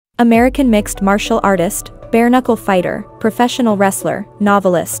American mixed martial artist, bare-knuckle fighter, professional wrestler,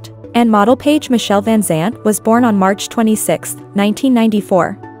 novelist, and model Paige VanZant was born on March 26,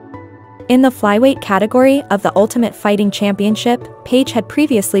 1994. In the flyweight category of the Ultimate Fighting Championship, Paige had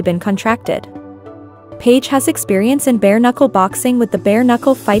previously been contracted. Paige has experience in bare-knuckle boxing with the Bare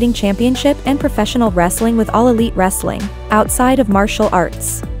Knuckle Fighting Championship and professional wrestling with All Elite Wrestling, outside of martial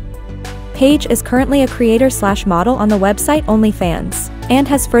arts. Paige is currently a creator/model on the website OnlyFans, and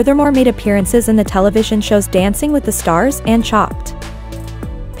has furthermore made appearances in the television shows Dancing with the Stars and Chopped.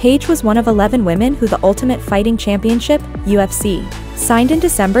 Paige was one of 11 women who the Ultimate Fighting Championship, UFC, signed in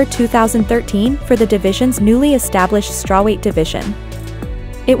December 2013 for the division's newly established strawweight division.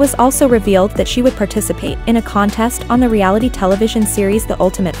 It was also revealed that she would participate in a contest on the reality television series The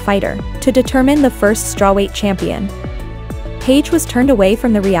Ultimate Fighter to determine the first strawweight champion. Paige was turned away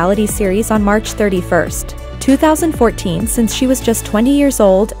from the reality series on March 31, 2014 since she was just 20 years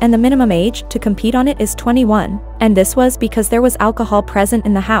old and the minimum age to compete on it is 21, and this was because there was alcohol present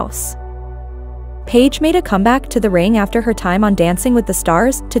in the house. Paige made a comeback to the ring after her time on Dancing with the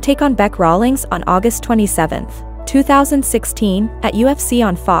Stars to take on Bec Rawlings on August 27, 2016, at UFC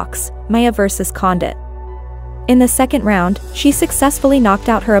on Fox, Maya vs. Condit. In the second round, she successfully knocked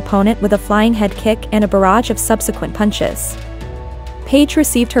out her opponent with a flying head kick and a barrage of subsequent punches. Paige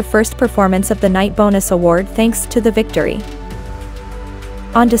received her first performance of the Night Bonus Award thanks to the victory.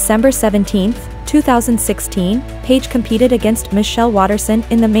 On December 17, 2016, Paige competed against Michelle Waterson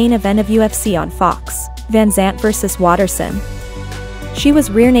in the main event of UFC on Fox, VanZant vs. Waterson. She was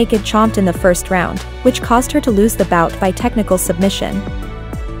rear-naked chomped in the first round, which caused her to lose the bout by technical submission.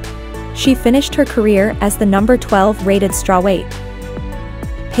 She finished her career as the number 12 rated strawweight.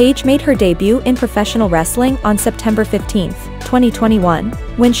 Paige made her debut in professional wrestling on September 15, 2021,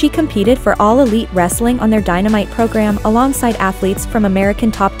 when she competed for All Elite Wrestling on their Dynamite program alongside athletes from American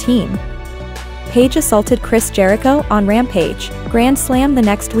Top Team. Paige assaulted Chris Jericho on Rampage, Grand Slam the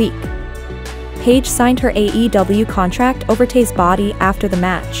next week. Paige signed her AEW contract over Tay's body after the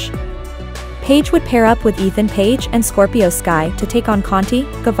match. Paige would pair up with Ethan Page and Scorpio Sky to take on Conti,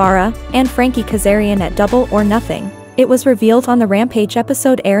 Guevara, and Frankie Kazarian at Double or Nothing. It was revealed on the Rampage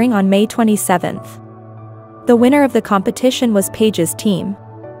episode airing on May 27. The winner of the competition was Paige's team.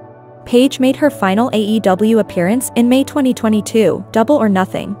 Paige made her final AEW appearance in May 2022, Double or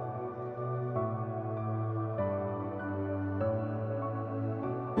Nothing,